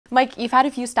Mike, you've had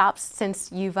a few stops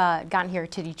since you've gotten here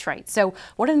to Detroit. So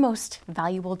what are the most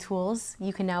valuable tools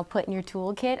you can now put in your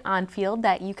toolkit on field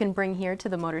that you can bring here to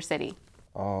the Motor City?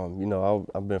 You know,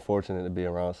 I've been fortunate to be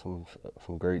around some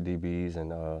great DBs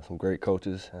and some great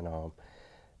coaches, and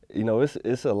you know,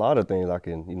 it's a lot of things I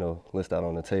can list out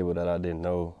on the table that I didn't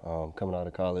know coming out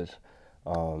of college.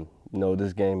 You know,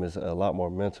 this game is a lot more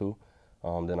mental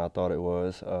than I thought it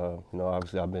was. You know,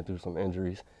 obviously I've been through some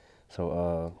injuries,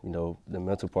 so you know, the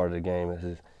mental part of the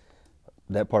game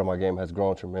that part of my game has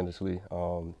grown tremendously.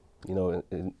 You know,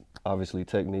 obviously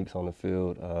techniques on the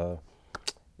field,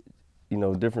 you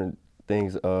know, different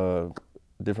things,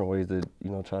 different ways to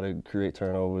try to create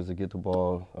turnovers to get the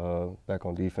ball back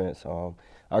on defense.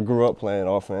 I grew up playing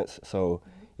offense, so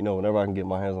whenever I can get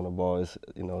my hands on the ball, it's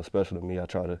special to me. I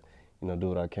try to do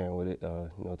what I can with it,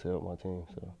 to help my team.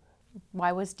 So.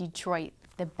 Why was Detroit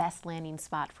the best landing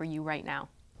spot for you right now?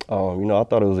 I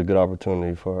thought it was a good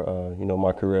opportunity for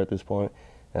my career at this point,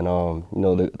 and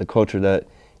the culture that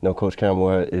Coach Campbell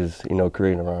is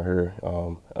creating around here.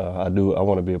 I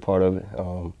want to be a part of it.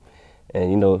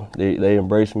 And they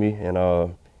embraced me, and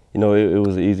it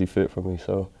was an easy fit for me.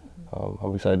 So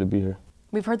I'm excited to be here.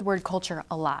 We've heard the word culture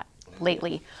a lot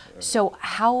lately. So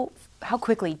how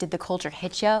quickly did the culture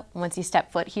hit you once you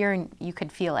stepped foot here and you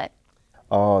could feel it?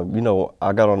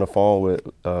 I got on the phone with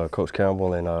Coach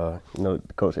Campbell and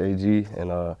Coach AG,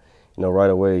 and right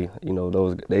away,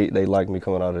 they liked me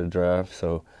coming out of the draft.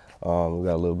 So we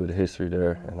got a little bit of history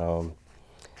there, and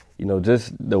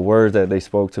just the words that they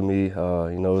spoke to me.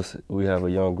 We have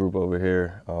a young group over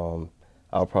here.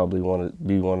 I'll probably want to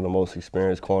be one of the most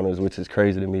experienced corners, which is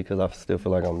crazy to me because I still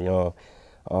feel like I'm young.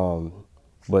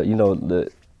 But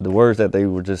the words that they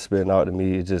were just spitting out to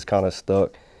me, it just kind of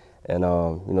stuck. And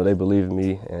they believe in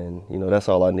me, and that's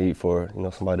all I need for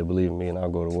somebody to believe in me, and I'll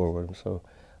go to war with them. So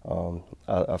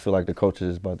I feel like the coach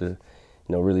is about to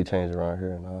really change around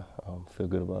here, and I feel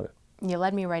good about it. You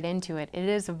led me right into it. It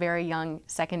is a very young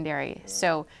secondary.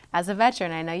 So as a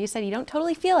veteran, I know you said you don't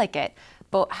totally feel like it,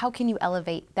 but how can you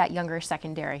elevate that younger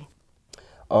secondary?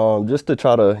 Just to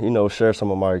try to share some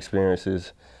of my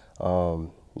experiences,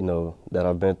 that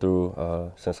I've been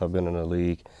through since I've been in the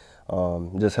league.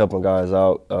 Just helping guys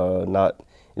out, not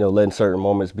letting certain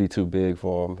moments be too big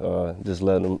for them. Just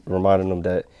reminding them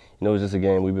that it's just a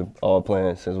game we've been all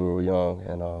playing since we were young,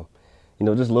 and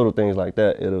just little things like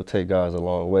that. It'll take guys a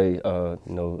long way.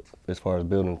 As far as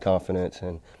building confidence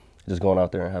and just going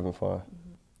out there and having fun.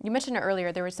 You mentioned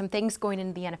earlier there were some things going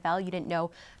into the NFL you didn't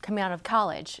know coming out of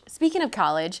college. Speaking of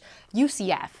college,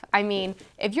 UCF. I mean,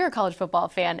 if you're a college football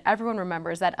fan, everyone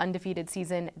remembers that undefeated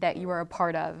season that you were a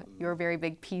part of. You were a very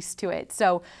big piece to it.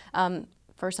 So,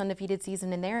 first undefeated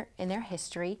season in their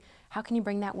history. How can you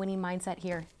bring that winning mindset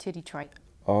here to Detroit?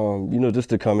 Just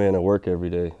to come in and work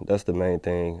every day. That's the main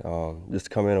thing. Just to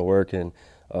come in and work and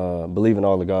believe in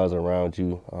all the guys around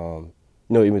you.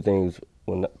 Even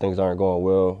when things aren't going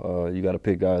well, you got to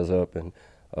pick guys up and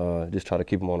just try to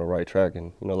keep them on the right track.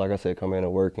 And like I said, come in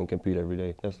and work and compete every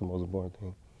day. That's the most important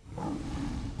thing.